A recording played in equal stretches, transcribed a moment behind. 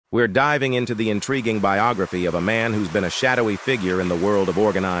We're diving into the intriguing biography of a man who's been a shadowy figure in the world of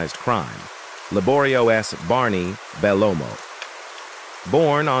organized crime, Liborio S. Barney Bellomo.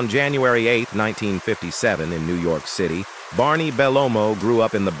 Born on January 8, 1957 in New York City, Barney Bellomo grew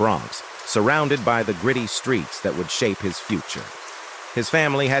up in the Bronx, surrounded by the gritty streets that would shape his future. His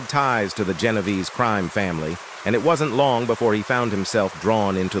family had ties to the Genovese crime family, and it wasn't long before he found himself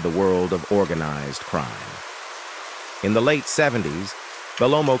drawn into the world of organized crime. In the late 70s,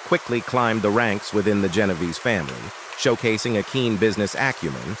 Bellomo quickly climbed the ranks within the Genovese family, showcasing a keen business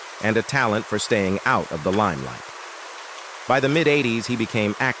acumen and a talent for staying out of the limelight. By the mid-80s, he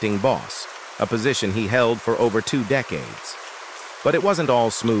became acting boss, a position he held for over 2 decades. But it wasn't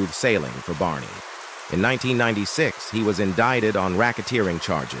all smooth sailing for Barney. In 1996, he was indicted on racketeering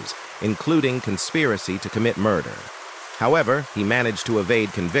charges, including conspiracy to commit murder. However, he managed to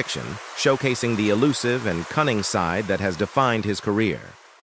evade conviction, showcasing the elusive and cunning side that has defined his career.